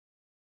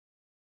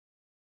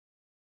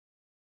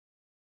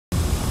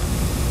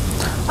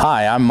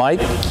Hi, I'm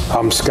Mike.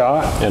 I'm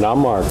Scott. And I'm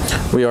Mark.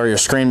 We are your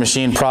Screen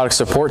Machine product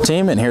support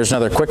team, and here's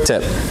another quick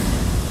tip.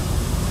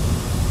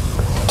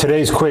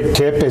 Today's quick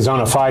tip is on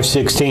a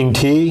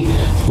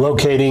 516T,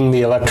 locating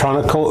the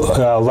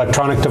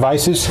electronic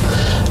devices.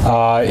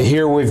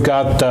 Here we've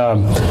got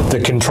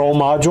the control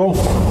module.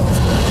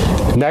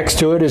 Next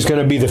to it is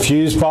going to be the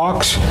fuse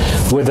box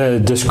with a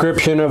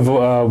description of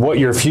what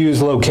your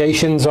fuse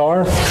locations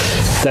are.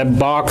 That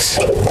box,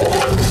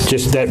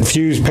 just that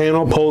fuse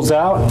panel pulls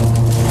out.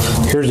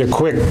 Here's a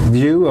quick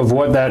view of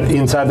what that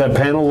inside that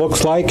panel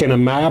looks like, and a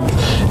map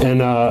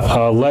and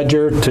a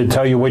ledger to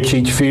tell you which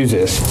each fuse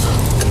is.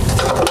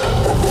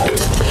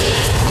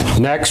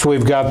 Next,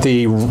 we've got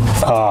the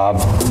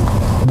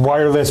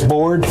wireless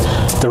board,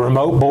 the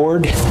remote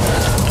board.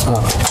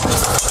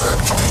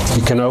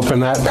 You can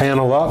open that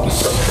panel up,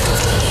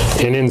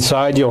 and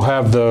inside you'll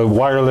have the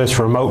wireless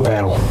remote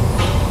panel.